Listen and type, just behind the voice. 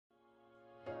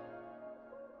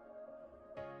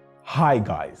Hi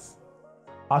guys.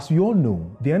 As we all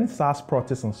know, the NSAS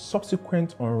protest and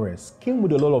subsequent unrest came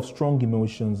with a lot of strong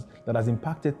emotions that has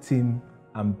impacted teams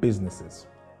and businesses.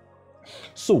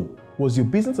 So, was your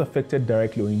business affected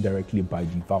directly or indirectly by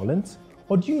the violence?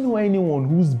 Or do you know anyone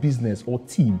whose business or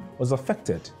team was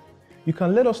affected? You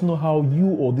can let us know how you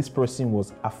or this person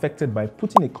was affected by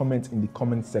putting a comment in the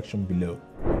comment section below.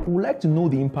 We would like to know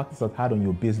the impact this has had on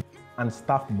your business and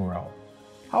staff morale.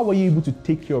 How were you able to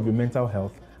take care of your mental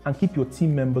health and keep your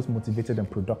team members motivated and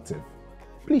productive?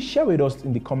 Please share with us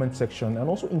in the comment section and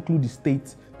also include the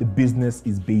state the business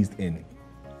is based in.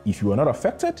 If you are not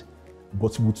affected,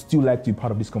 but would still like to be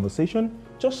part of this conversation,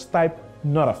 just type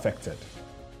 "not affected."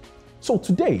 So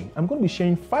today, I'm going to be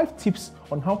sharing 5 tips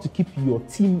on how to keep your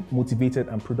team motivated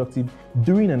and productive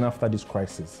during and after this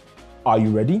crisis. Are you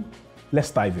ready?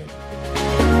 Let's dive in.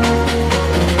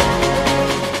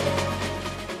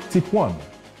 Tip 1.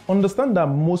 Understand that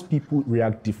most people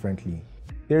react differently.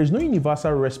 There is no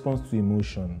universal response to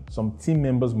emotion. Some team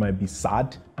members might be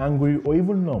sad, angry, or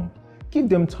even numb. Give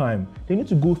them time. They need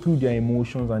to go through their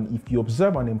emotions, and if you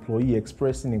observe an employee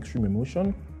expressing extreme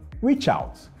emotion, reach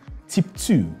out. Tip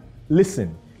 2.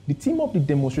 Listen. The theme of the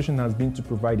demonstration has been to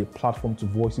provide a platform to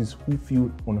voices who feel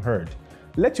unheard.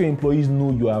 Let your employees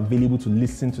know you are available to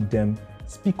listen to them.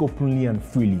 Speak openly and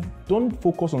freely. Don't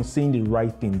focus on saying the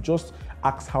right thing, just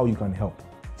ask how you can help.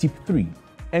 Tip 3.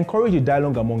 Encourage a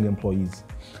dialogue among employees.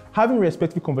 Having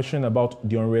respectful conversation about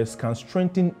the unrest can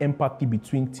strengthen empathy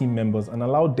between team members and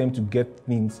allow them to get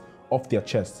things off their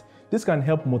chest. This can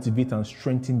help motivate and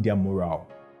strengthen their morale.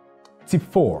 Tip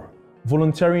 4.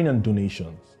 Volunteering and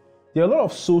donations. There are a lot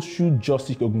of social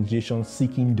justice organizations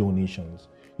seeking donations.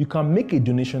 You can make a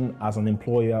donation as an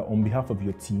employer on behalf of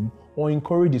your team or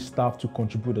encourage the staff to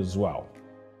contribute as well.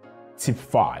 Tip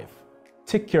 5.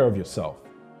 Take care of yourself.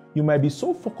 You might be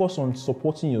so focused on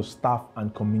supporting your staff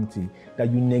and community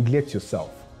that you neglect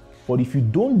yourself. But if you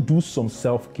don't do some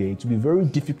self-care, it will be very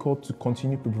difficult to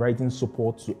continue providing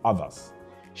support to others.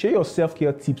 Share your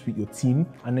self-care tips with your team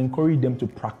and encourage them to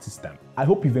practice them. I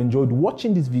hope you've enjoyed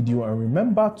watching this video, and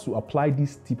remember to apply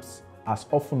these tips as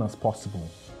often as possible.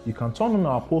 You can turn on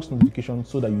our post notifications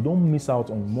so that you don't miss out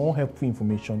on more helpful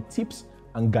information, tips,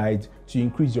 and guides to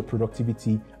increase your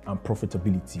productivity and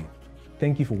profitability.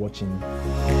 Thank you for watching.